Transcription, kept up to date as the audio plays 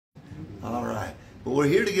All right. But we're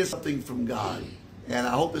here to get something from God. And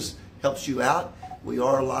I hope this helps you out. We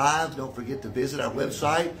are live. Don't forget to visit our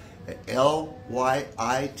website at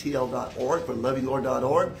lyitl.org for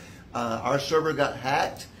lovinglord.org. Our server got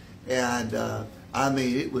hacked. And I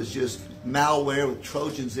mean, it was just malware with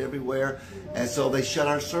Trojans everywhere. And so they shut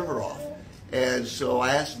our server off. And so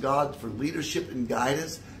I asked God for leadership and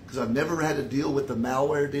guidance, because I've never had to deal with the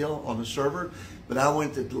malware deal on the server. But I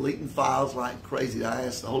went to deleting files like crazy. I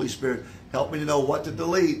asked the Holy Spirit, help me to know what to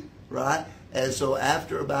delete, right? And so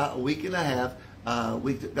after about a week and a half,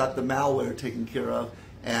 we got the malware taken care of.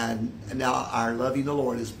 And now our Loving the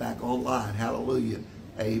Lord is back online. Hallelujah.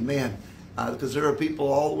 Amen. Because there are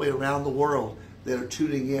people all the way around the world that are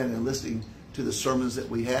tuning in and listening to the sermons that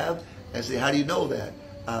we have. And say, how do you know that?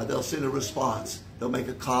 They'll send a response. They'll make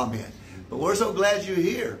a comment. But we're so glad you're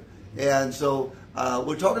here. And so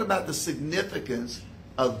we're talking about the significance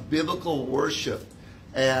of biblical worship.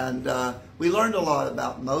 And we learned a lot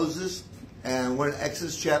about Moses. And we're in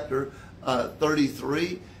Exodus chapter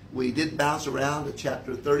 33. We did bounce around to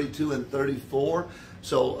chapter 32 and 34.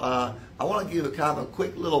 So I want to give a kind of a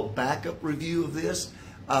quick little backup review of this.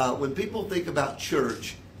 When people think about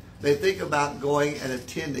church, they think about going and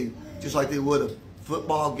attending just like they would a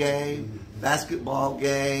football game, basketball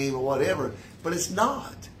game, or whatever. But it's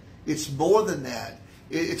not. It's more than that.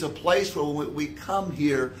 It's a place where when we come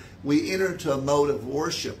here, we enter into a mode of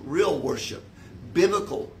worship, real worship,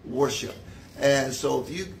 biblical worship. And so if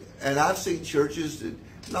you, and I've seen churches that,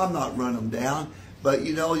 and I'm not running them down, but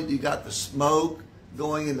you know, you got the smoke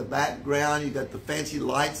going in the background, you got the fancy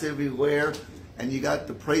lights everywhere, and you got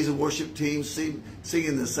the praise and worship team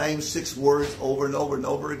singing the same 6 words over and over and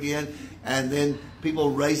over again, and then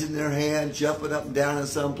people raising their hand, jumping up and down in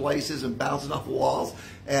some places and bouncing off walls.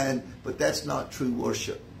 But that's not true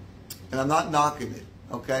worship. And I'm not knocking it,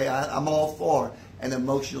 okay? I'm all for an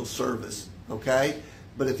emotional service, okay?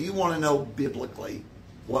 But if you want to know biblically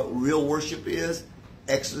what real worship is,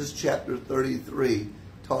 Exodus chapter 33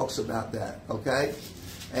 talks about that, okay?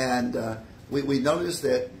 And we noticed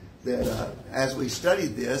that as we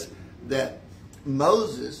studied this, that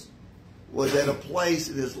Moses was at a place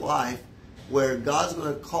in his life where God's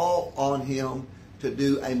going to call on him to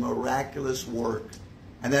do a miraculous work.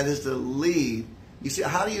 And that is to lead. You see,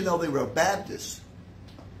 how do you know they were Baptists?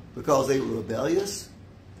 Because they were rebellious?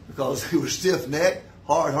 Because they were stiff-necked?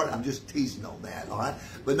 Hard-hearted? I'm just teasing on that, all right?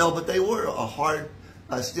 But no, but they were a hard,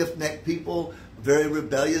 stiff-necked people, very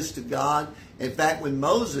rebellious to God. In fact, when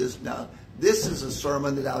Moses, now, this is a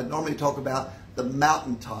sermon that I would normally talk about, the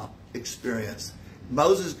mountaintop experience.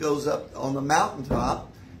 Moses goes up on the mountaintop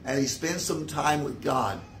and he spends some time with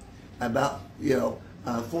God, about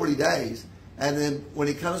 40 days. And then when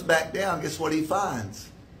he comes back down, guess what he finds?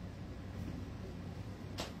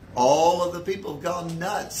 All of the people have gone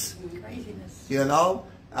nuts. Craziness. You know,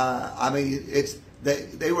 I mean,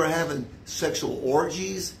 they were having sexual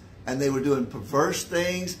orgies and they were doing perverse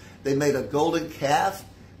things. They made a golden calf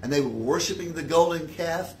and they were worshiping the golden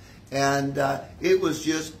calf. And it was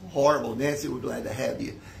just horrible. Nancy, we're glad to have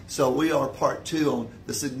you. So we are part 2 on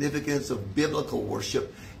the significance of biblical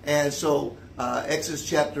worship. And so Exodus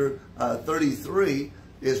chapter 33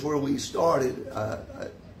 is where we started,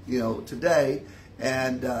 today.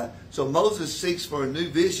 And so Moses seeks for a new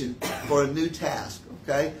vision, for a new task.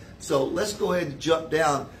 Okay? So let's go ahead and jump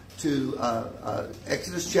down to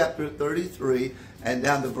Exodus chapter 33 and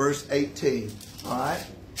down to verse 18. All right?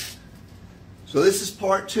 So this is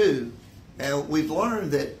part 2, and we've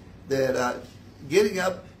learned that getting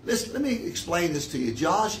up. Let me explain this to you,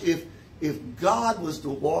 Josh. If God was to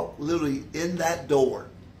walk literally in that door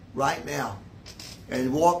right now,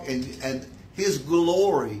 and walk, and His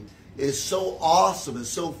glory is so awesome and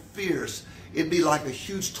so fierce, it'd be like a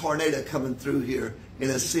huge tornado coming through here in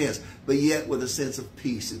a sense, but yet with a sense of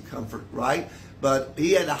peace and comfort, right? But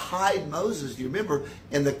He had to hide Moses, you remember,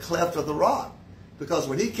 in the cleft of the rock. Because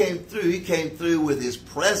when he came through with His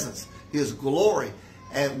presence, His glory.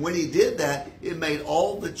 And when He did that, it made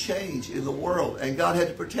all the change in the world. And God had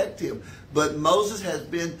to protect him. But Moses has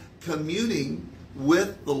been communing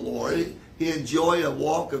with the Lord. He enjoyed a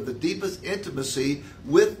walk of the deepest intimacy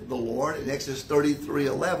with the Lord in Exodus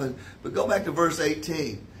 33:11. But go back to verse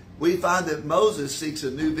 18. We find that Moses seeks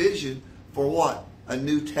a new vision for what? A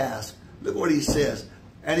new task. Look what he says.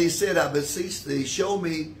 And he said, I beseech thee, show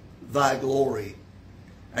me thy glory.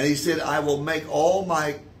 And he said, I will make all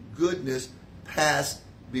my goodness pass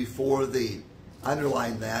before thee.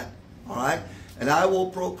 Underline that. All right. And I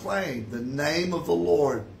will proclaim the name of the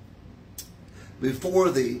Lord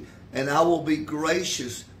before thee. And I will be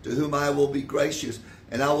gracious to whom I will be gracious.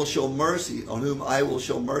 And I will show mercy on whom I will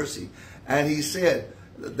show mercy. And he said,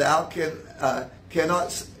 thou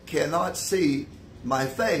cannot see my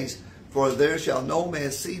face, for there shall no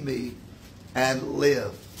man see me and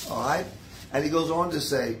live. All right? And he goes on to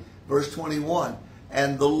say, verse 21,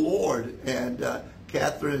 and the Lord, and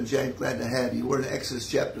Catherine and James, glad to have you. We're in Exodus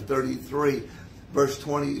chapter 33, verse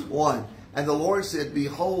 21. And the Lord said,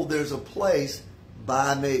 behold, there's a place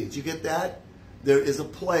by me. Did you get that? There is a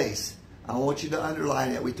place. I want you to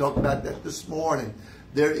underline it. We talked about that this morning.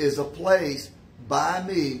 There is a place by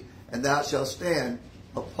me, and thou shalt stand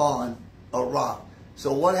upon a rock.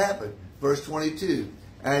 So what happened? Verse 22.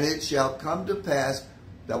 And it shall come to pass,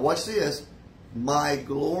 now watch this, my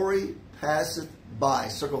glory passeth by.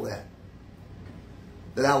 Circle that.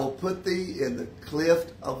 That I will put thee in the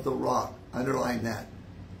cleft of the rock. Underline that.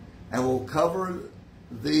 And will cover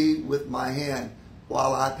thee with my hand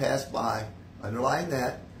while I pass by. Underline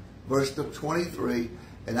that. Verse 23.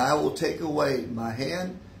 And I will take away my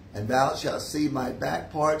hand, and thou shalt see my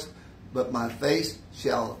back parts, but my face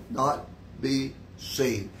shall not be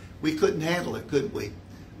seen. We couldn't handle it, could we?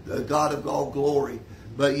 The God of all glory.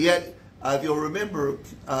 But yet, if you'll remember,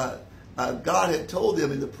 God had told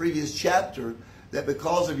them in the previous chapter that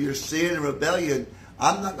because of your sin and rebellion,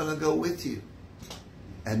 I'm not going to go with you.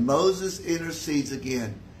 And Moses intercedes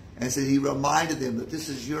again and said, he reminded them that this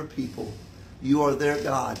is your people. You are their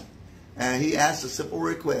God. And he asked a simple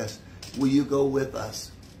request, will you go with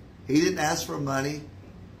us? He didn't ask for money.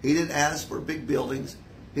 He didn't ask for big buildings.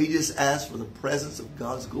 He just asked for the presence of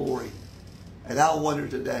God's glory. And I wonder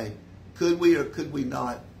today, could we or could we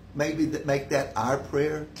not maybe make that our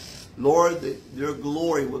prayer? Lord, that your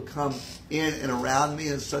glory will come in and around me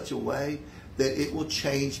in such a way that it will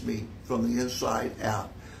change me from the inside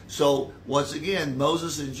out. So, once again,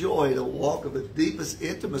 Moses enjoyed a walk of the deepest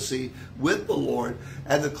intimacy with the Lord,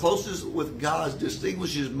 and the closeness with God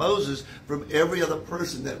distinguishes Moses from every other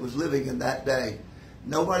person that was living in that day.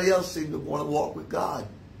 Nobody else seemed to want to walk with God.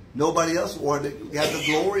 Nobody else wanted to have the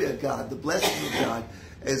glory of God, the blessing of God.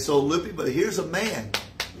 And so, loopy, but here's a man.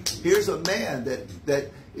 Here's a man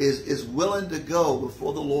that is willing to go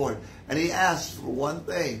before the Lord. And he asks for one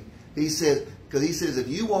thing. He says, if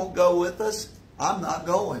you won't go with us, I'm not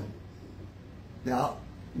going. Now,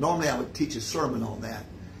 normally I would teach a sermon on that.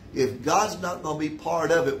 If God's not going to be part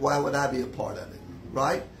of it, why would I be a part of it?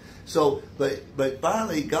 Right? So, but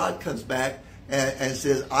finally God comes back and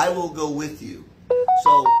says, I will go with you.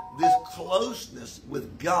 So this closeness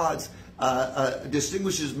with God's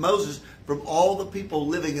distinguishes Moses from all the people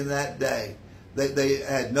living in that day. They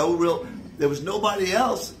had no real, there was nobody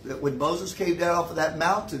else. When Moses came down off of that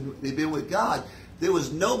mountain, they'd been with God. There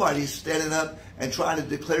was nobody standing up and trying to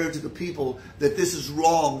declare to the people that this is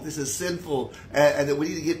wrong, this is sinful, and that we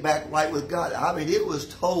need to get back right with God. I mean, it was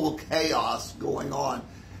total chaos going on.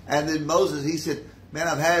 And then Moses, he said, man,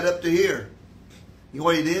 I've had it up to here. You know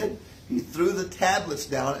what he did? He threw the tablets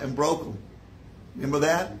down and broke them. Remember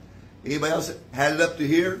that? Anybody else had it up to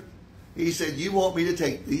here? He said, you want me to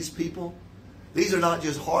take these people? These are not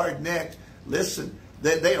just hard-necked. Listen,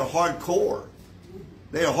 they are hardcore.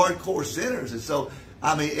 They are hardcore sinners. And so,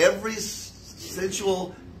 I mean, every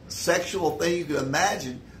sensual, sexual thing you could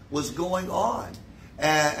imagine was going on.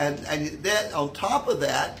 And then on top of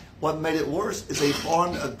that, what made it worse is they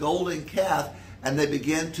formed a golden calf, and they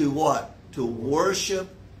began to what? To worship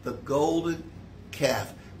the golden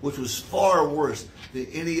calf, which was far worse than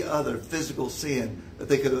any other physical sin that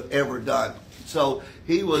they could have ever done. So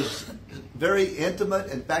he was very intimate.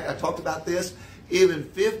 In fact, I talked about this. Even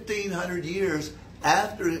 1,500 years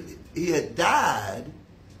after he had died,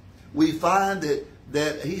 we find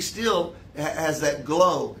that he still has that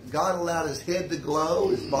glow. God allowed his head to glow,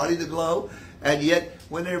 his body to glow. And yet,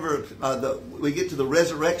 whenever we get to the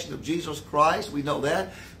resurrection of Jesus Christ, we know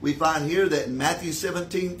that. We find here that in Matthew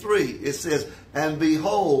 17:3, it says, and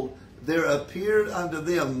behold, there appeared unto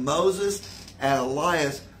them Moses and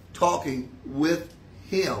Elias talking with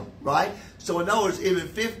him. Right? So in other words, even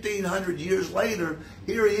 1,500 years later,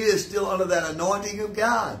 here he is still under that anointing of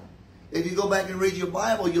God. If you go back and read your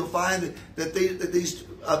Bible, you'll find that these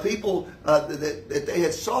people that they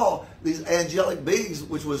had saw, these angelic beings,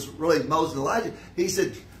 which was really Moses and Elijah, he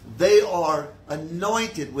said, they are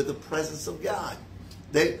anointed with the presence of God.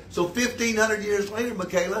 So 1,500 years later,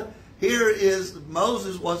 Michaela, here is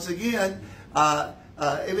Moses once again,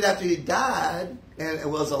 even after he died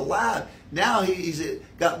and was alive, now he's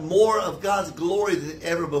got more of God's glory than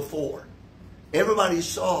ever before. Everybody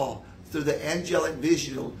saw through the angelic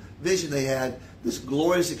vision they had this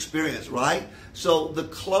glorious experience, right? So the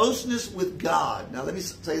closeness with God, now let me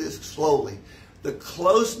say this slowly. The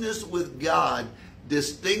closeness with God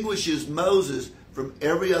distinguishes Moses from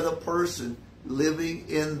every other person living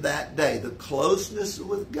in that day. The closeness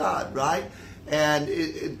with God, right?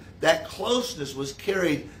 And that closeness was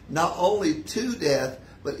carried not only to death,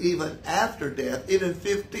 but even after death, even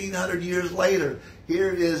 1,500 years later.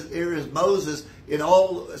 Here is Moses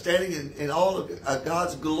standing in all of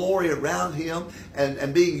God's glory around him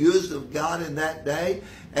and being used of God in that day.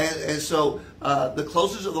 And so the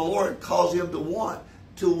closeness of the Lord caused him to want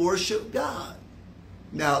to worship God.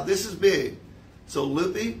 Now, this is big. So,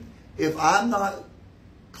 Loopy, if I'm not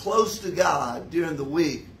close to God during the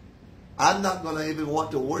week, I'm not going to even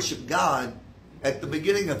want to worship God at the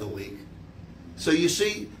beginning of the week. So you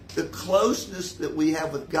see, the closeness that we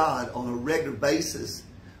have with God on a regular basis,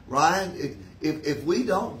 Ryan, if we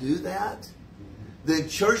don't do that, then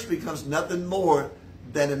church becomes nothing more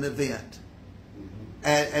than an event.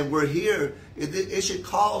 And we're here, it should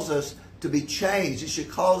cause us to be changed. It should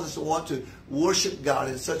cause us to want to worship God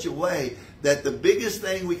in such a way that the biggest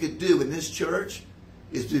thing we could do in this church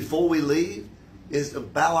is, before we leave, is to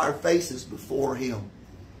bow our faces before Him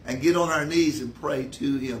and get on our knees and pray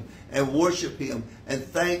to Him and worship Him and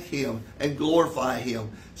thank Him and glorify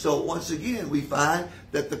Him. So once again, we find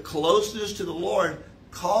that the closeness to the Lord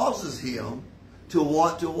causes Him to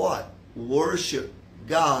want to what? Worship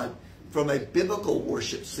God from a biblical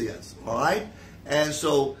worship sense. All right? And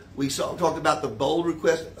so we talked about the bold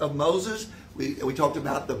request of Moses. We talked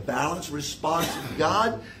about the balanced response of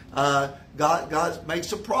God. God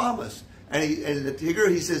makes a promise. And here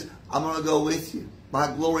he says, I'm going to go with you. My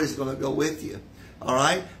glory is going to go with you. All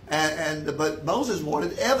right? But Moses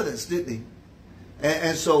wanted evidence, didn't he?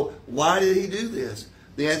 And so why did he do this?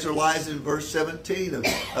 The answer lies in verse 17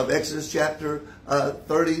 of Exodus chapter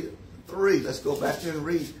 33. Let's go back there and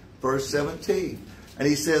read verse 17. And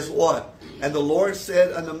he says what? And the Lord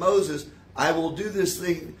said unto Moses, I will do this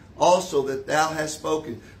thing also that thou hast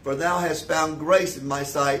spoken, for thou hast found grace in my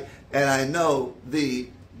sight, and I know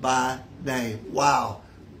thee by name. Wow.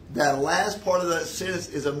 That last part of that sentence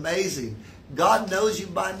is amazing. God knows you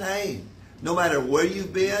by name. No matter where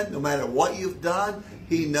you've been, no matter what you've done,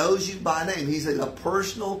 He knows you by name. He's in a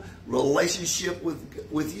personal relationship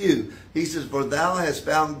with you. He says, for thou hast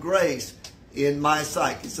found grace in my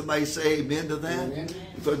sight. Can somebody say amen to that? Amen.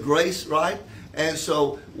 For grace, right? And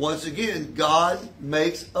so, once again, God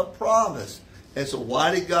makes a promise. And so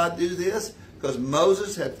why did God do this? Because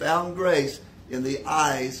Moses had found grace in the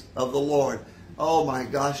eyes of the Lord. Oh my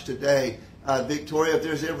gosh, today, Victoria, if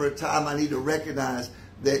there's ever a time I need to recognize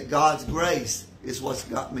that God's grace is what's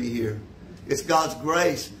got me here. It's God's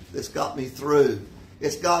grace that's got me through.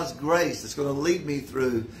 It's God's grace that's going to lead me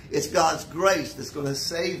through. It's God's grace that's going to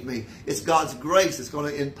save me. It's God's grace that's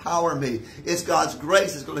going to empower me. It's God's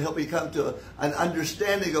grace that's going to help me come to an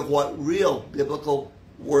understanding of what real biblical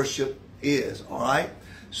worship is. All right?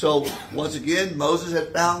 So, once again, Moses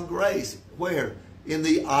had found grace. Where? In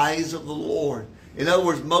the eyes of the Lord. In other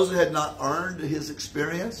words, Moses had not earned his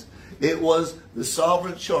experience. It was the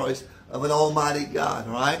sovereign choice of an almighty God.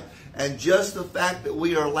 All right? And just the fact that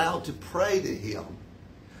we are allowed to pray to Him,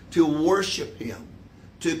 to worship Him,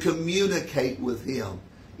 to communicate with Him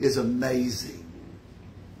is amazing.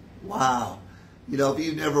 Wow. You know, if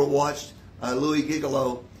you've never watched Louis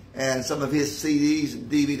Gigolo and some of his CDs and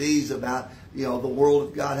DVDs about, you know, the world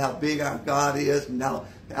of God, how big our God is and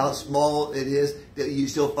how small it is, that you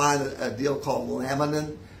still find a deal called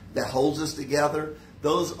laminin that holds us together.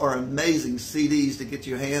 Those are amazing CDs to get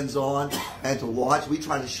your hands on and to watch. We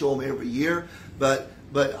try to show them every year. But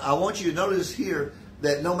I want you to notice here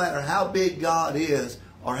that no matter how big God is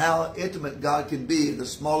or how intimate God can be, the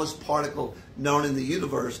smallest particle known in the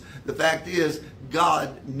universe, the fact is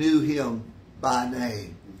God knew him by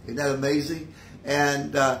name. Isn't that amazing?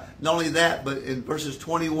 And not only that, but in verses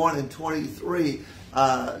 21 and 23,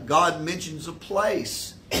 God mentions a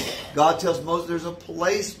place. God tells Moses there's a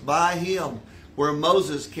place by him where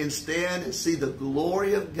Moses can stand and see the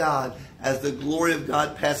glory of God as the glory of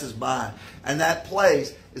God passes by. And that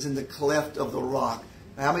place is in the cleft of the rock.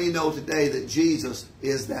 How many know today that Jesus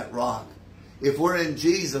is that rock? If we're in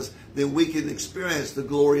Jesus, then we can experience the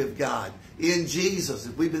glory of God. In Jesus,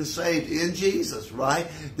 if we've been saved in Jesus, right?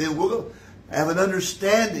 Then we'll have an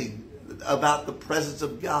understanding about the presence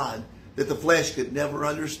of God that the flesh could never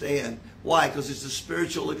understand. Why? Because it's a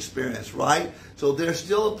spiritual experience, right? So there's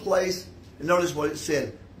still a place, and notice what it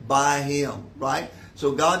said, by him, right?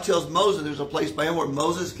 So God tells Moses there's a place by him where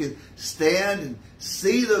Moses can stand and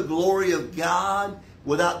see the glory of God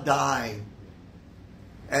without dying.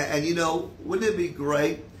 And you know, wouldn't it be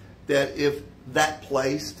great that if that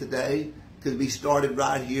place today could be started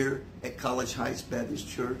right here at College Heights Baptist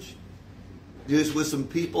Church? Just with some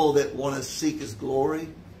people that want to seek His glory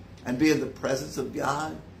and be in the presence of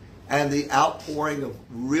God and the outpouring of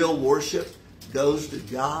real worship goes to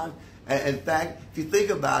God. And in fact, if you think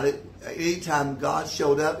about it, anytime God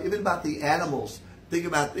showed up, even about the animals, think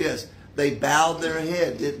about this. They bowed their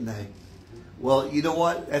head, didn't they? Well, you know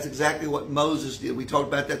what? That's exactly what Moses did. We talked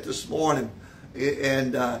about that this morning.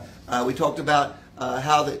 And we talked about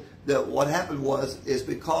how what happened is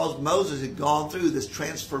because Moses had gone through this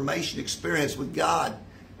transformation experience with God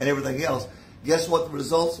and everything else, guess what the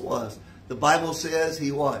results was? The Bible says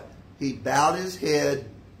he what? He bowed his head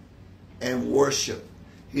and worshiped.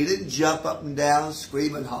 He didn't jump up and down,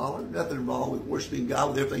 scream and holler. Nothing wrong with worshiping God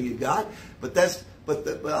with everything you got. But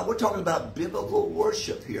we're talking about biblical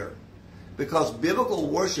worship here. Because biblical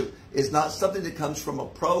worship is not something that comes from a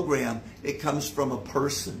program. It comes from a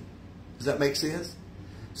person. Does that make sense?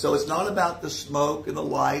 So it's not about the smoke and the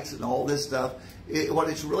lights and all this stuff. What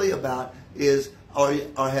it's really about is, are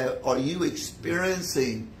you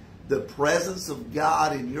experiencing the presence of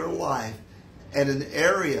God in your life in an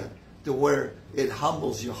area to where it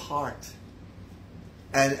humbles your heart?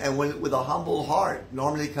 And with a humble heart,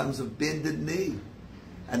 normally comes a bended knee.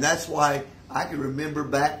 And that's why I can remember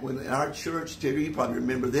back when in our church, Tigger, you probably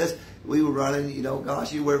remember this, we were running,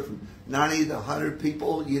 you were from 90 to 100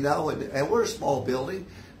 people, and we're a small building.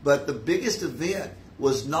 But the biggest event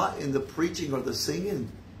was not in the preaching or the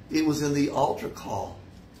singing. It was in the altar call,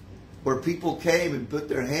 where people came and put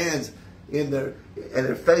their hands and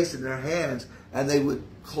their face in their hands, and they would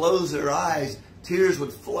close their eyes, tears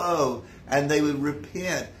would flow, and they would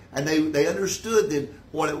repent. And they understood then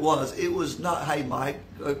what it was. It was not, hey, Mike,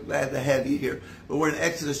 glad to have you here. But we're in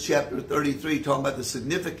Exodus chapter 33 talking about the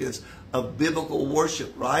significance of biblical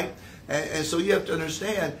worship, right? And so you have to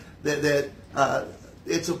understand that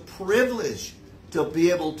it's a privilege to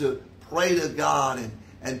be able to pray to God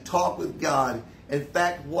and talk with God. In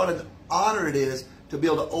fact, what an honor it is to be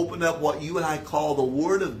able to open up what you and I call the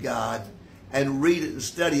Word of God and read it and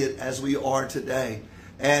study it as we are today.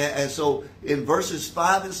 And so in verses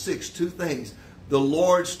 5 and 6, two things. The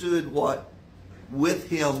Lord stood what? With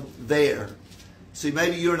him there. See,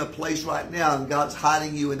 maybe you're in a place right now and God's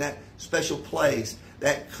hiding you in that special place,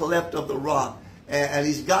 that cleft of the rock. And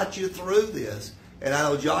he's got you through this. And I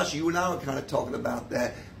know, Josh, you and I were kind of talking about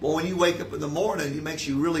that. But when you wake up in the morning, it makes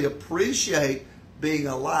you really appreciate being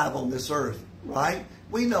alive on this earth, right?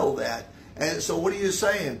 We know that. And so what are you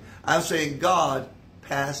saying? I'm saying God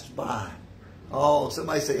passed by. Oh,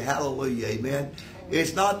 somebody say hallelujah, amen.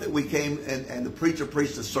 It's not that we came and the preacher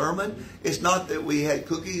preached a sermon. It's not that we had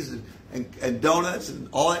cookies and donuts and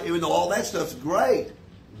all that, even though all that stuff's great.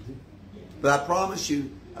 But I promise you,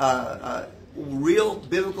 real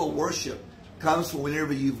biblical worship comes from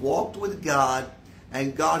whenever you've walked with God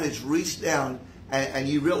and God has reached down and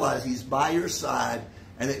you realize he's by your side,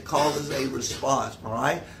 and it causes a response, all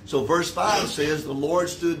right? So verse 5 says, the Lord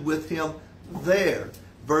stood with him there.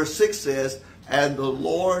 Verse 6 says, and the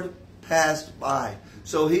Lord passed by.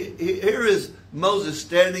 So here is Moses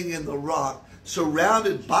standing in the rock,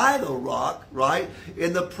 surrounded by the rock, right?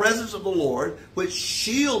 In the presence of the Lord, which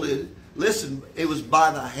shielded, listen, it was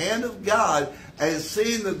by the hand of God, and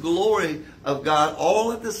seeing the glory of God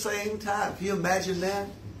all at the same time. Can you imagine that?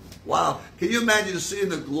 Wow. Can you imagine seeing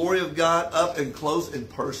the glory of God up and close and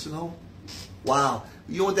personal? Wow.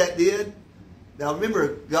 You know what that did? Now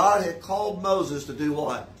remember, God had called Moses to do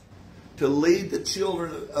what? To lead the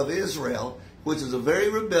children of Israel, which is a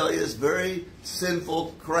very rebellious, very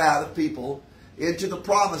sinful crowd of people, into the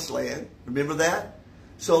promised land. Remember that?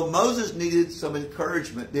 So Moses needed some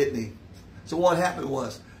encouragement, didn't he? So what happened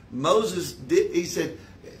was, he said,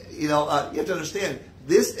 you have to understand,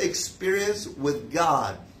 this experience with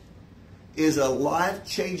God is a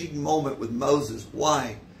life-changing moment with Moses.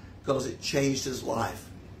 Why? Because it changed his life.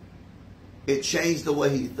 It changed the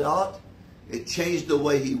way he thought. It changed the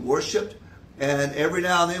way he worshiped. And every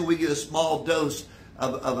now and then we get a small dose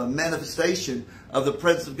of a manifestation of the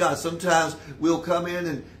presence of God. Sometimes we'll come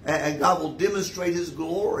in and God will demonstrate his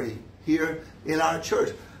glory here in our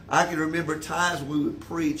church. I can remember times when we would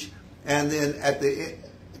preach, and then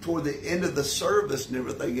toward the end of the service and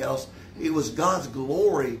everything else, it was God's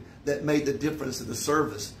glory that made the difference in the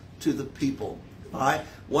service to the people. All right?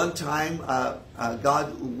 One time,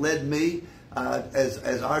 God led me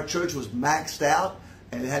as our church was maxed out,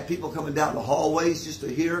 and it had people coming down the hallways just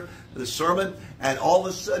to hear the sermon. And all of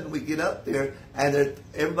a sudden we get up there and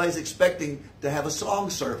everybody's expecting to have a song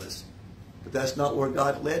service. But that's not where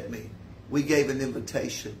God led me. We gave an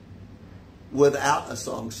invitation without a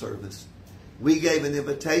song service. We gave an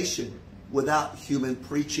invitation without human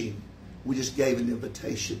preaching. We just gave an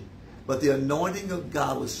invitation. But the anointing of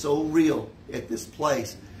God was so real at this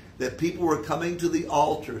place that people were coming to the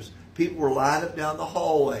altars People were lined up down the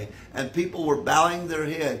hallway, and people were bowing their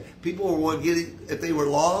head. People were getting, if they were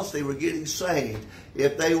lost, they were getting saved.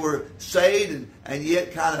 If they were saved and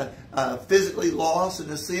yet kind of physically lost in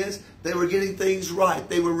a sense, they were getting things right.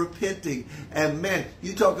 They were repenting. And man,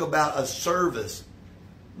 you talk about a service.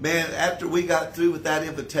 Man, after we got through with that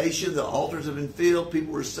invitation, the altars have been filled,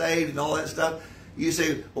 people were saved and all that stuff. You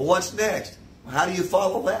say, well, what's next? How do you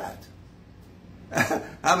follow that?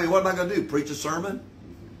 I mean, what am I going to do? Preach a sermon?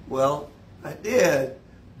 Well, I did,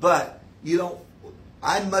 but you don't.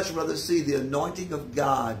 I'd much rather see the anointing of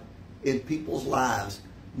God in people's lives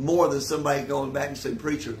more than somebody going back and saying,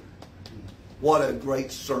 preacher, what a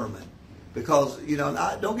great sermon. Because, you know,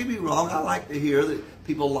 don't get me wrong, I like to hear that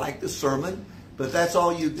people like the sermon, but that's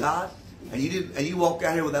all you got, and you walk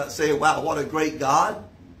out here without saying, wow, what a great God,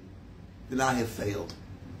 then I have failed.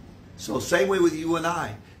 So same way with you and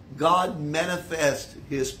I. God manifests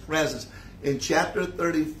His presence. In chapter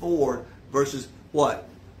 34, verses what?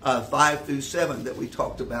 5 through 7 that we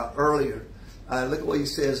talked about earlier. Look at what He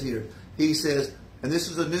says here. He says, and this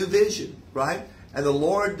is a new vision, right? And the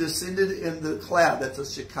Lord descended in the cloud. That's a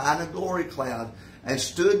Shekinah glory cloud. And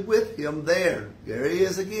stood with Him there. There He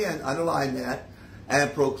is again. Underline that.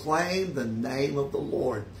 And proclaimed the name of the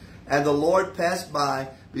Lord. And the Lord passed by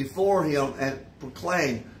before Him and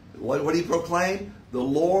proclaimed. What did He proclaim? The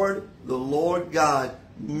Lord God,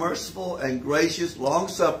 merciful and gracious,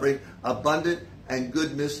 long-suffering, abundant and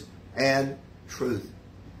goodness and truth.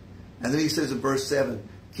 And then He says in verse 7,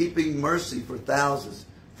 keeping mercy for thousands,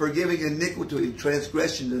 forgiving iniquity,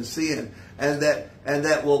 transgression, and sin, and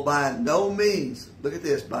that will by no means, look at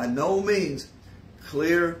this, by no means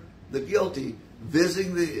clear the guilty,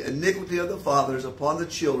 visiting the iniquity of the fathers upon the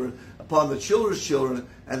children's children,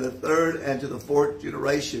 and the third and to the fourth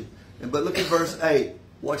generation. But look at verse 8.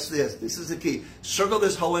 Watch this. This is the key. Circle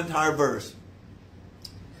this whole entire verse.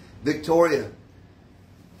 Victoria,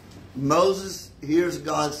 Moses hears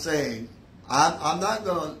God saying, I'm not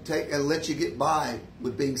going to take and let you get by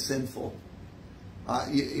with being sinful.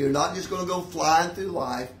 You're not just going to go flying through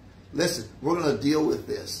life. Listen, we're going to deal with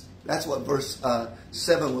this. That's what verse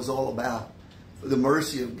 7 was all about. The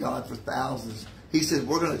mercy of God for thousands. He said,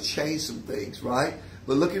 we're going to change some things, right?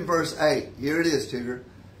 But look in verse 8. Here it is, Tigger.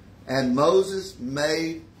 And Moses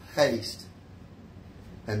made haste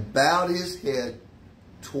and bowed his head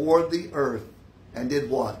toward the earth and did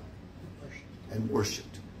what? And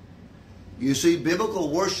worshipped. You see,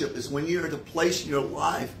 biblical worship is when you're at a place in your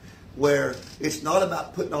life where it's not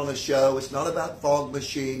about putting on a show. It's not about fog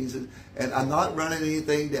machines. And I'm not running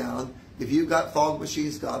anything down. If you've got fog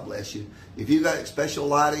machines, God bless you. If you've got special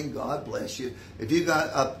lighting, God bless you. If you've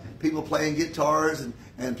got people playing guitars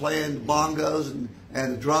and playing bongos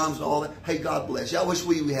and the drums and all that, hey, God bless you. I wish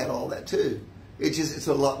we had all that too. It's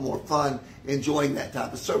a lot more fun enjoying that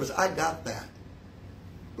type of service. I got that.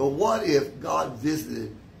 But what if God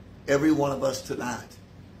visited every one of us tonight,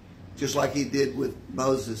 just like He did with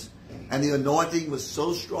Moses, and the anointing was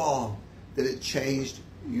so strong that it changed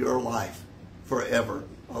your life forever?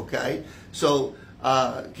 Okay? So,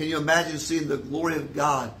 can you imagine seeing the glory of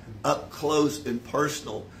God up close and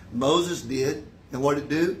personal? Moses did, and what did it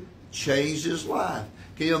do? Changed his life.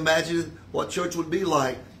 Can you imagine what church would be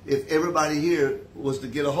like if everybody here was to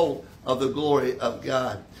get a hold of the glory of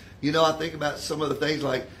God? You know, I think about some of the things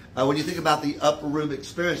like when you think about the upper room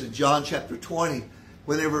experience in John chapter 20,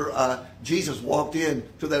 whenever Jesus walked in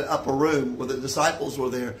to that upper room where the disciples were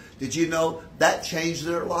there, did you know that changed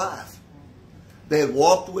their life? They had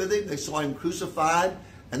walked with Him. They saw Him crucified.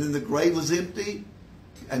 And then the grave was empty.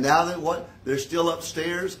 And now they're still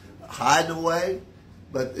upstairs, hiding away.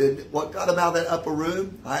 But what got them out of that upper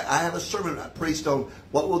room? I have a sermon I preached on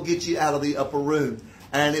what will get you out of the upper room.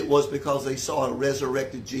 And it was because they saw a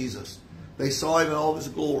resurrected Jesus. They saw Him in all His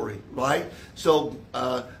glory, right? So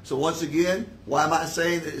once again, why am I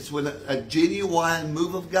saying that? It's when a genuine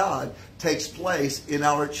move of God takes place in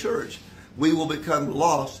our church, we will become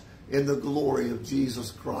lost in the glory of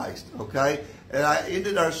Jesus Christ, okay? And I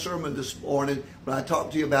ended our sermon this morning when I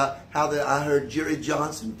talked to you about how I heard Jerry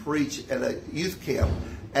Johnson preach at a youth camp.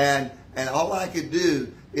 And all I could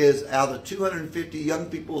do is, out of 250 young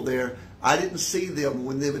people there, I didn't see them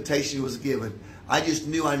when the invitation was given. I just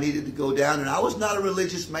knew I needed to go down. And I was not a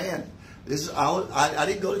religious man. I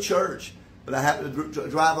didn't go to church. But I happened to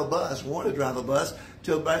drive a bus, wanted to drive a bus,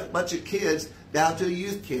 to a bunch of kids down to a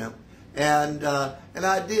youth camp. And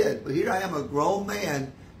I did. But here I am, a grown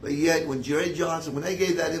man. But yet, when Jerry Johnson, when they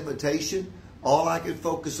gave that invitation, all I could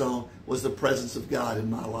focus on was the presence of God in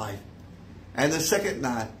my life. And the second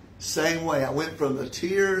night, same way. I went from the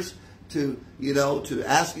tears to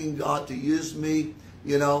asking God to use me.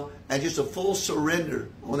 you know, and just a full surrender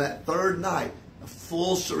on that third night, a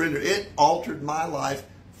full surrender. It altered my life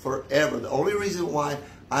forever. The only reason why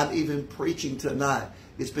I'm even preaching tonight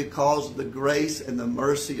is because of the grace and the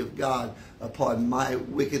mercy of God upon my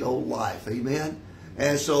wicked old life. Amen?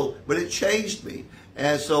 And so, but it changed me.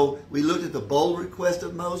 And so we looked at the bold request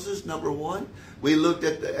of Moses, number one. We looked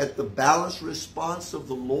at the balanced response of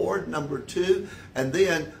the Lord, number two. And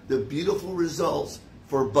then the beautiful results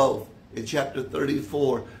for both in chapter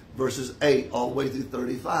 34, verses 8 all the way through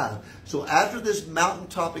 35. So after this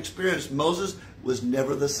mountaintop experience, Moses was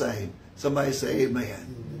never the same. Somebody say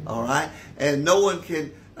amen. All right? And no one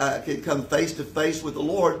can come face to face with the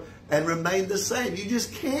Lord and remain the same. You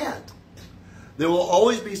just can't. There will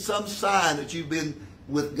always be some sign that you've been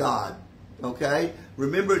with God. Okay?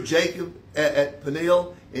 Remember Jacob at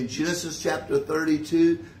Peniel in Genesis chapter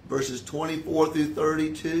 32, verses 24 through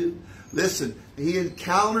 32? Listen, he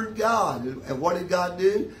encountered God. And what did God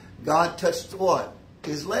do? God touched what?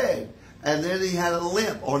 His leg. And then he had a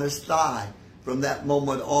limp on his thigh from that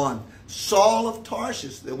moment on. Saul of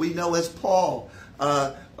Tarshish, that we know as Paul,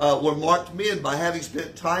 were marked men by having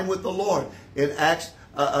spent time with the Lord in Acts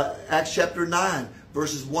chapter 9,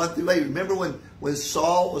 verses 1 through 8. Remember when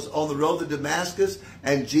Saul was on the road to Damascus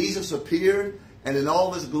and Jesus appeared, and in all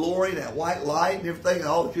of his glory, that white light and everything, and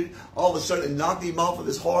all of a sudden it knocked him off of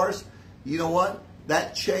his horse? You know what?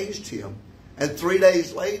 That changed him. And 3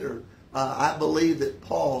 days later, I believe that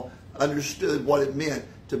Paul understood what it meant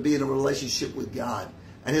to be in a relationship with God.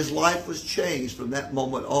 And his life was changed from that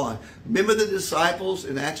moment on. Remember the disciples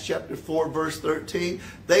in Acts chapter 4, verse 13?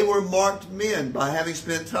 They were marked men by having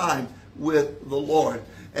spent time with the Lord.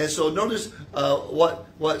 And so notice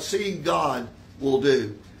what seeing God will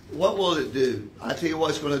do. What will it do? I tell you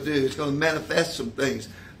what it's going to do. It's going to manifest some things.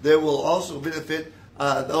 There will also benefit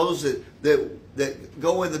those that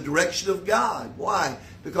go in the direction of God. Why?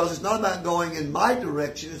 Because it's not about going in my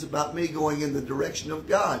direction. It's about me going in the direction of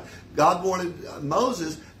God. God wanted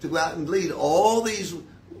Moses to go out and lead all these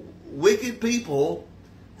wicked people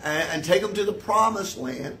and take them to the promised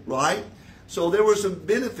land, right? So there were some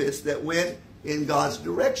benefits that went in God's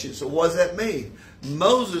direction. So what does that mean?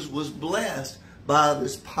 Moses was blessed by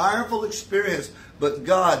this powerful experience, but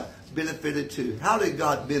God benefited too. How did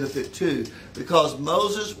God benefit too? Because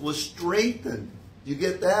Moses was strengthened. You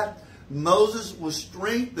get that? Moses was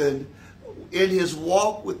strengthened in his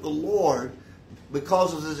walk with the Lord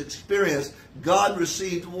because of his experience. God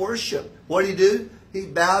received worship. What did he do? He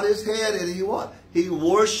bowed his head and he what? He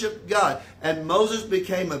worshiped God. And Moses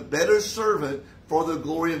became a better servant for the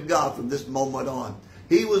glory of God from this moment on.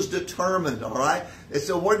 He was determined, all right? And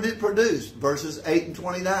so what did it produce? Verses 8 and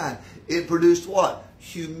 29. It produced what?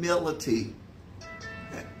 Humility.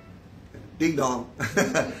 Ding dong.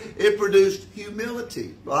 It produced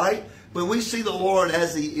humility, right? When we see the Lord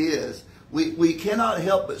as he is, we cannot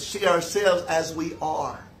help but see ourselves as we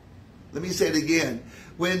are. Let me say it again.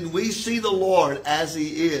 When we see the Lord as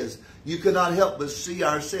he is, you cannot help but see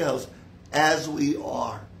ourselves as we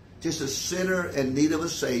are. Just a sinner in need of a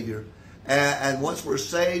Savior. And once we're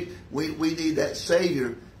saved, we need that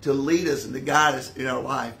Savior to lead us and to guide us in our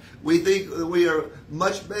life. We think that we are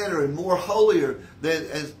much better and more holier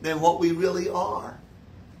than what we really are.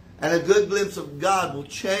 And a good glimpse of God will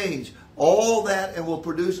change all that and will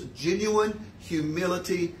produce genuine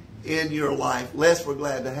humility in your life. Les, we're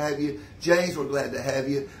glad to have you. James, we're glad to have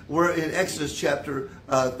you. We're in Exodus chapter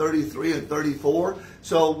 33 and 34.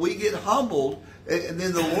 So we get humbled, and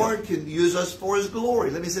then the Lord can use us for his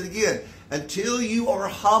glory. Let me say it again. Until you are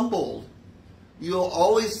humbled, you'll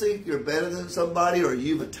always think you're better than somebody or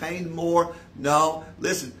you've attained more. No,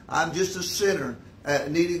 listen, I'm just a sinner.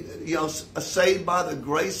 Needing, saved by the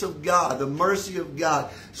grace of God, the mercy of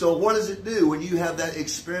God. So what does it do when you have that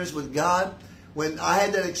experience with God? When I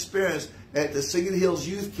had that experience at the Singing Hills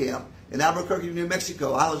Youth Camp in Albuquerque, New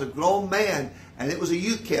Mexico, I was a grown man, and it was a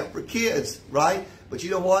youth camp for kids, right? But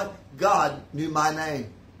you know what? God knew my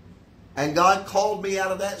name. And God called me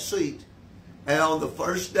out of that seat. And on the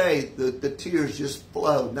first day, the tears just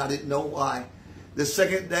flowed, and I didn't know why. The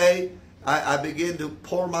second day, I began to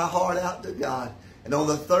pour my heart out to God. And on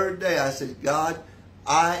the third day, I said, God,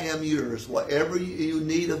 I am yours. Whatever you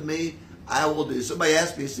need of me, I will do. Somebody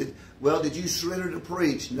asked me, said, well, did you surrender to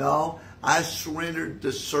preach? No, I surrendered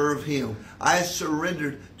to serve him. I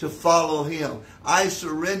surrendered to follow him. I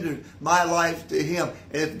surrendered my life to him.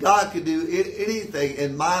 And if God could do anything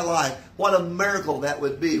in my life, what a miracle that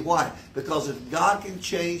would be. Why? Because if God can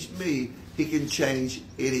change me, he can change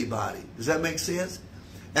anybody. Does that make sense?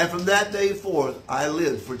 And from that day forth, I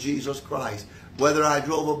lived for Jesus Christ. Whether I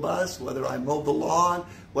drove a bus, whether I mowed the lawn,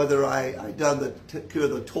 whether I took care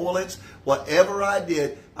of the toilets, whatever I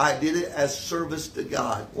did it as service to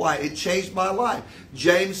God. Why? It changed my life.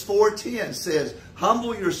 James 4:10 says,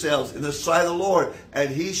 humble yourselves in the sight of the Lord, and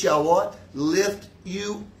he shall what? Lift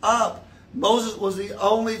you up. Moses was the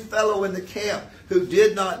only fellow in the camp who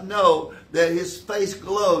did not know that his face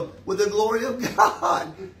glowed with the glory of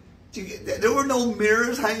God. There were no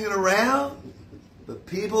mirrors hanging around. But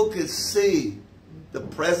people could see the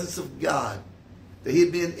presence of God. That he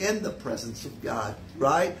had been in the presence of God,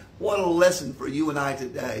 right? What a lesson for you and I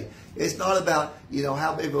today. It's not about,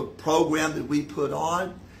 how big of a program that we put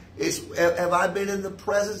on. It's, have I been in the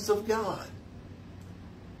presence of God?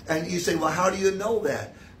 And you say, well, how do you know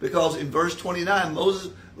that? Because in verse 29,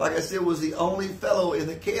 Moses, like I said, was the only fellow in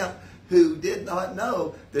the camp who did not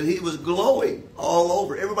know that he was glowing all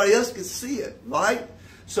over. Everybody else could see it, right?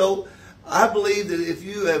 So I believe that if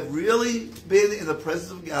you have really been in the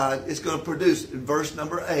presence of God, it's going to produce, in verse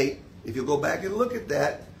number 8, if you go back and look at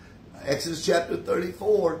that, Exodus chapter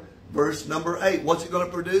 34, verse number 8, what's it going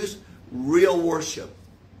to produce? Real worship,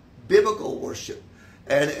 biblical worship.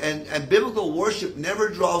 And biblical worship never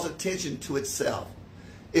draws attention to itself.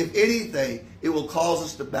 If anything, it will cause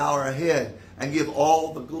us to bow our head and give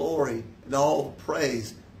all the glory and all the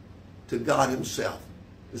praise to God himself.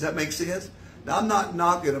 Does that make sense? Now, I'm not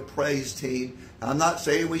knocking a praise team. I'm not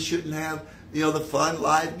saying we shouldn't have, the fun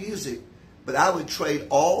live music. But I would trade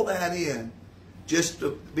all that in just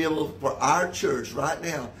to be able for our church right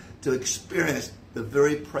now to experience the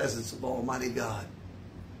very presence of Almighty God.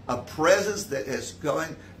 A presence that is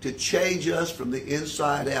going to change us from the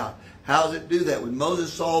inside out. How does it do that? When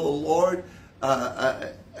Moses saw the Lord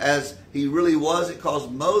as he really was, it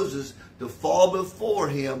caused Moses to fall before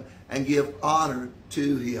him and give honor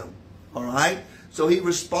to him. All right? So he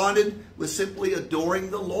responded with simply adoring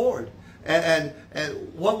the Lord. And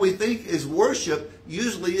what we think is worship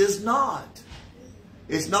usually is not.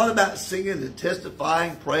 It's not about singing and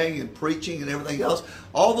testifying, praying and preaching and everything else.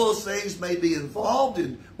 All those things may be involved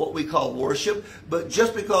in what we call worship, but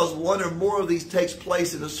just because one or more of these takes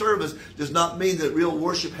place in a service does not mean that real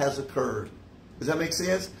worship has occurred. Does that make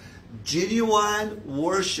sense? Genuine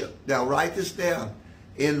worship, now write this down,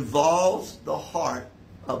 involves the heart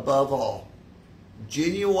above all.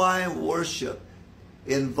 Genuine worship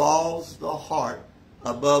involves the heart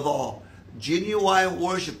above all. Genuine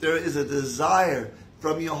worship, there is a desire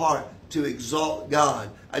from your heart to exalt God,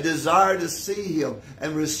 a desire to see him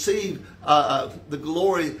and receive the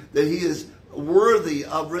glory that he is worthy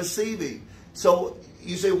of receiving. So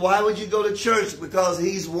you say, why would you go to church? Because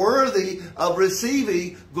he's worthy of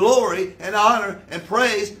receiving glory and honor and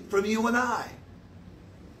praise from you and I.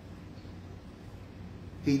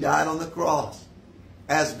 He died on the cross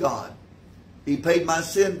as God. He paid my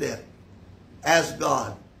sin debt as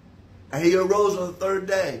God. And he arose on the third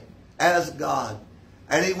day as God.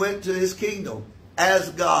 And he went to his kingdom as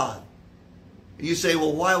God. You say,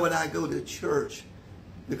 well, why would I go to church?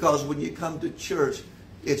 Because when you come to church,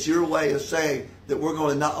 it's your way of saying that we're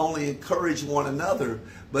going to not only encourage one another,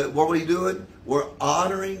 but what are we doing? We're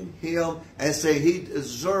honoring him and saying he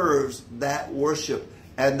deserves that worship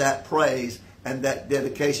and that praise and that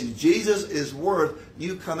dedication. Jesus is worth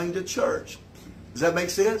you coming to church. Does that make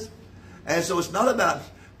sense? And so it's not about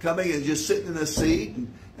coming and just sitting in a seat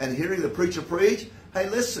and hearing the preacher preach. Hey,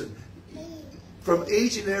 listen, from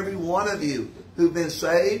each and every one of you who've been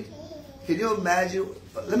saved, can you imagine?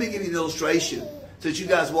 Let me give you an illustration. Since you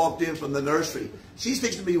guys walked in from the nursery, she's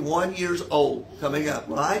fixing to be 1 year old coming up,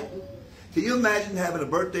 right? Can you imagine having a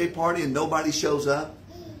birthday party and nobody shows up?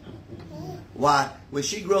 Why? When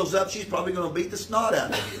she grows up, she's probably going to beat the snot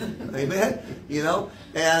out of you. Amen?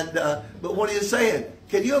 But what are you saying?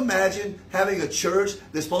 Can you imagine having a church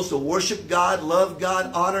that's supposed to worship God, love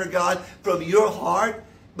God, honor God from your heart,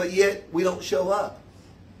 but yet we don't show up?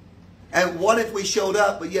 And what if we showed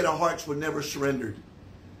up, but yet our hearts were never surrendered?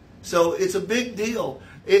 So it's a big deal.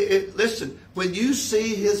 Listen, when you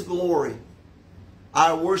see his glory,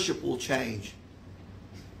 our worship will change.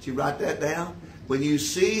 Did you write that down? When you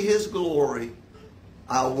see his glory,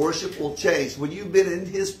 our worship will change. When you've been in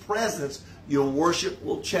his presence, your worship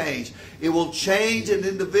will change. It will change at an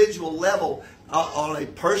individual level, on a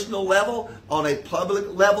personal level, on a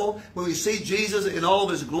public level. When we see Jesus in all of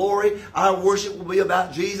his glory, our worship will be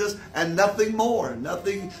about Jesus and nothing more.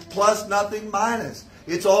 Nothing plus, nothing minus.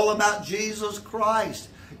 It's all about Jesus Christ.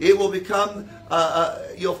 It will become,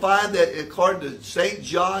 you'll find that according to St.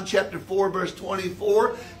 John chapter 4, verse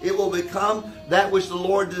 24, it will become that which the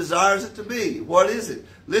Lord desires it to be. What is it?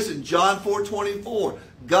 Listen, John 4:24.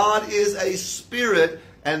 God is a spirit,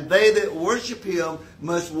 And they that worship him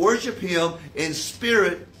must worship him in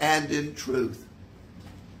spirit and in truth.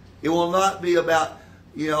 It will not be about,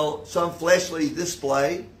 some fleshly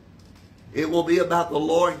display. It will be about the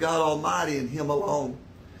Lord God Almighty and him alone.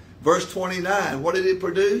 Verse 29, what did it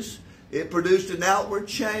produce? It produced an outward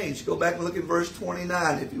change. Go back and look at verse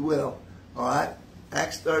 29, if you will. All right?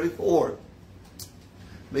 Acts 34. Let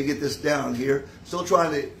me get this down here. Still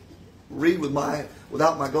trying to read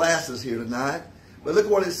without my glasses here tonight. But look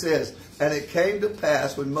what it says. And it came to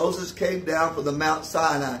pass when Moses came down from the Mount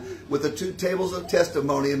Sinai with the 2 tables of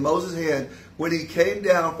testimony in Moses' hand, when he came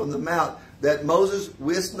down from the mount, that Moses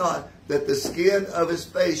wist not that the skin of his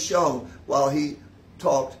face shone while he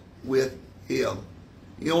talked with him.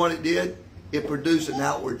 You know what it did? It produced an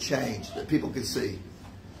outward change that people could see.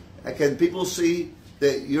 And can people see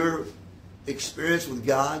that your experience with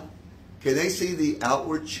God? Can they see the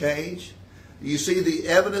outward change? You see, the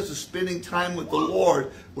evidence of spending time with the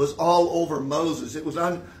Lord was all over Moses. It was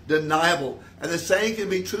undeniable. And the same can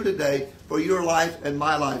be true today for your life and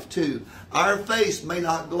my life too. Our face may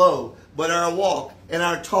not glow, but our walk and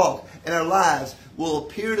our talk and our lives will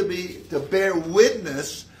appear to bear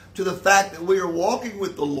witness to the fact that we are walking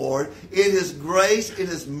with the Lord in his grace, in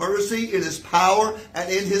his mercy, in his power,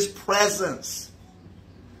 and in his presence.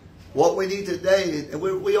 What we need today, and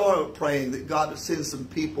we are praying that God would send some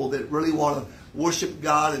people that really want to worship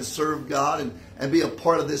God and serve God and be a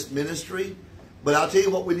part of this ministry. But I'll tell you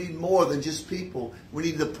what we need more than just people. We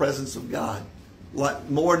need the presence of God, like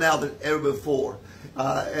more now than ever before.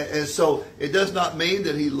 And so it does not mean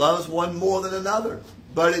that he loves one more than another.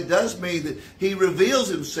 But it does mean that he reveals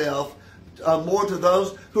himself more to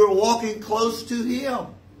those who are walking close to him.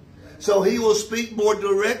 So he will speak more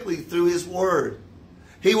directly through his word.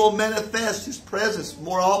 He will manifest his presence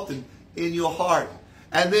more often in your heart.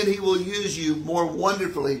 And then he will use you more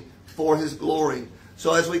wonderfully for his glory.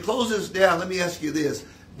 So as we close this down, let me ask you this.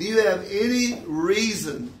 Do you have any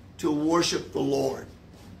reason to worship the Lord?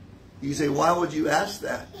 You say, why would you ask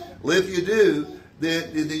that? Well, if you do,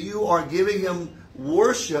 then you are giving him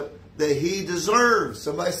worship that he deserves.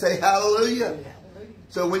 Somebody say hallelujah.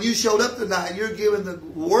 So when you showed up tonight, you're giving the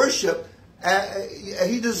worship.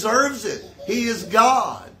 He deserves it. He is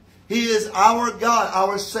God. He is our God,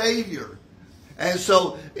 our Savior. And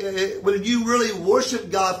so when you really worship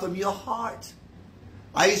God from your heart.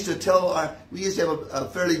 I used to we used to have a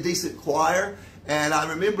fairly decent choir. And I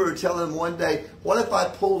remember telling them one day, what if I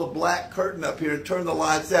pulled a black curtain up here and turned the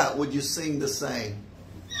lights out? Would you sing the same?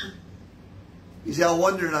 You see, I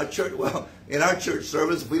wonder in our church, in our church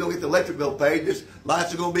service, if we don't get the electric bill paid, this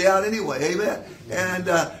lights are going to be out anyway. Amen. And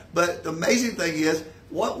but the amazing thing is,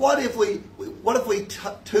 what if we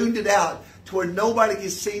tuned it out to where nobody can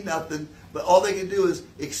see nothing, but all they can do is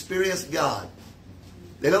experience God.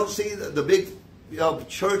 They don't see the big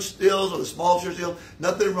church stills or the small church stills.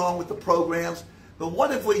 Nothing wrong with the programs. But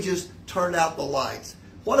what if we just turned out the lights?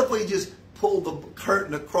 What if we just pulled the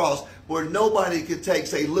curtain across where nobody could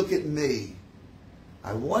say, look at me?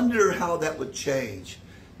 I wonder how that would change.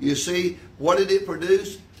 You see, what did it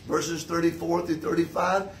produce? Verses 34 through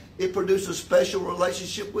 35. It produced a special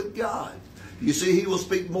relationship with God. You see, he will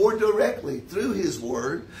speak more directly through his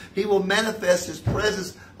word. He will manifest his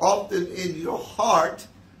presence often in your heart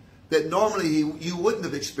that normally you wouldn't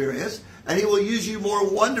have experienced. And he will use you more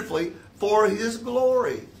wonderfully for his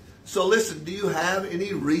glory. So listen, do you have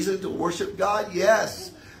any reason to worship God?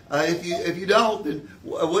 Yes. If you don't, then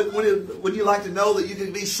would you like to know that you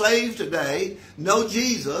can be saved today, know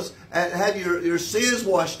Jesus, and have your sins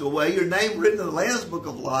washed away, your name written in the Lamb's Book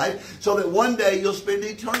of Life, so that one day you'll spend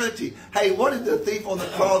eternity? Hey, what did the thief on the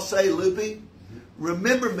cross say, Loopy?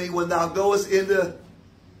 Remember me when thou goest into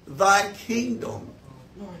thy kingdom.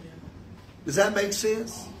 Does that make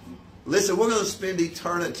sense? Listen, we're going to spend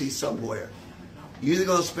eternity somewhere. You're either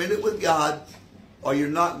going to spend it with God or you're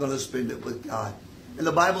not going to spend it with God. And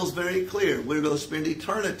the Bible is very clear. We're going to spend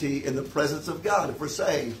eternity in the presence of God if we're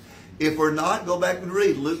saved. If we're not, go back and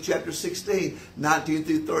read Luke chapter 16, 19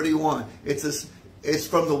 through 31. It's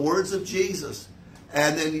from the words of Jesus.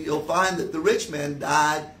 And then you'll find that the rich man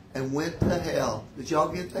died and went to hell. Did y'all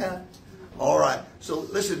get that? All right. So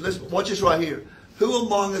listen, watch this right here. Who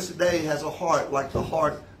among us today has a heart like the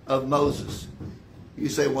heart of Moses? You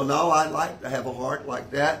say, well, no, I'd like to have a heart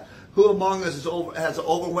like that. Who among us has an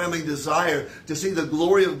overwhelming desire to see the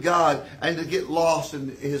glory of God and to get lost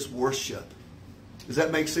in his worship? Does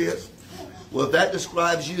that make sense? Well, if that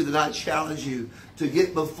describes you, then I challenge you to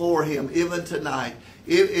get before him even tonight.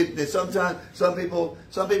 Sometimes some people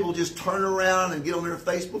just turn around and get on their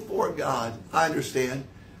face before God. I understand.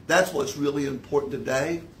 That's what's really important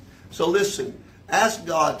today. So listen, ask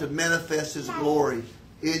God to manifest his glory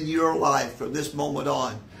in your life from this moment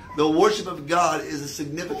on. The worship of God is a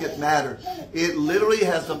significant matter. It literally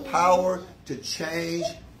has the power to change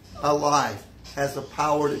a life, has the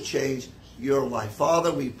power to change your life.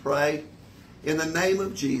 Father, we pray in the name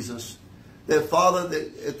of Jesus that, Father,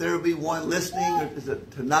 that if there be one listening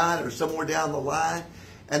tonight or somewhere down the line,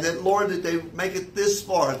 and that, Lord, that they make it this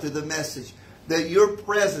far through the message, that your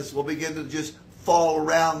presence will begin to just fall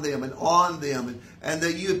around them and on them, and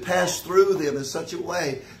that you would pass through them in such a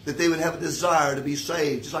way that they would have a desire to be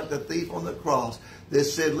saved, just like the thief on the cross that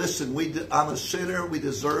said, listen, I'm a sinner, we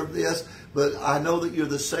deserve this, but I know that you're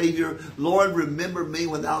the Savior. Lord, remember me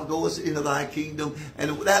when thou goest into thy kingdom.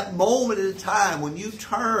 And that moment in time when you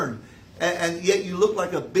turn, and yet you look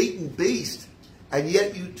like a beaten beast, and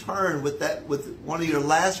yet you turn with one of your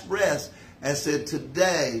last breaths and said,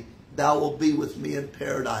 today thou wilt be with me in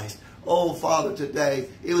paradise. Oh, Father, today,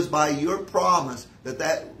 it was by your promise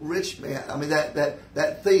that rich man,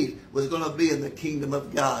 that thief was going to be in the kingdom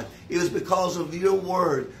of God. It was because of your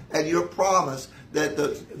word and your promise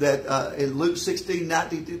that in Luke 16,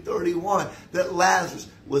 19 through 31, that Lazarus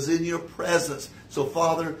was in your presence. So,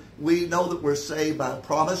 Father, we know that we're saved by a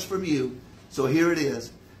promise from you. So here it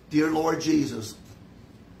is. Dear Lord Jesus,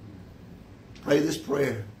 pray this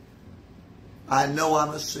prayer. I know I'm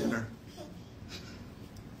a sinner.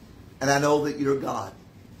 And I know that you're God.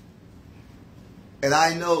 And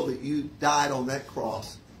I know that you died on that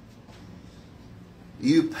cross.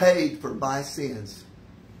 You paid for my sins.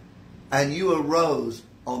 And you arose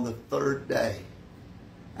on the third day.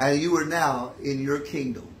 And you are now in your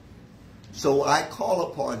kingdom. So I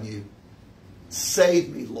call upon you. Save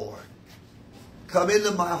me, Lord. Come into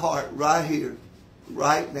my heart right here,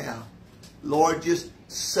 right now. Lord, just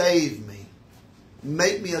save me.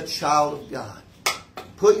 Make me a child of God.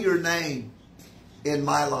 Put your name in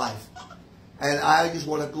my life. And I just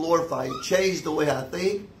want to glorify you. Change the way I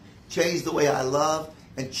think. Change the way I love.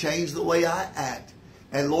 And change the way I act.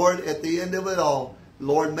 And Lord, at the end of it all,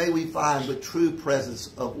 Lord, may we find the true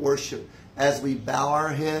presence of worship as we bow our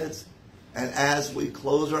heads and as we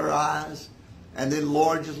close our eyes. And then,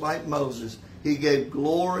 Lord, just like Moses, he gave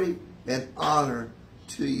glory and honor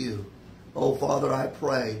to you. Oh, Father, I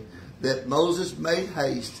pray that Moses made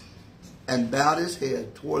haste and bowed his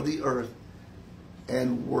head toward the earth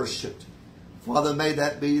and worshipped. Father, may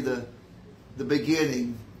that be the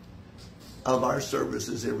beginning of our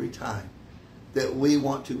services every time. That we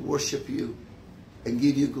want to worship you and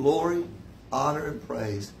give you glory, honor, and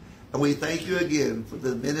praise. And we thank you again for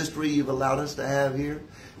the ministry you've allowed us to have here.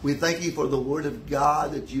 We thank you for the Word of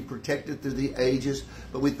God that you protected through the ages.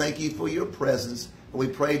 But we thank you for your presence. And we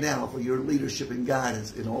pray now for your leadership and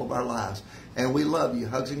guidance in all of our lives. And we love you.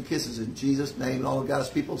 Hugs and kisses in Jesus' name. And all of God's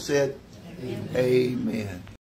people said, amen. Amen.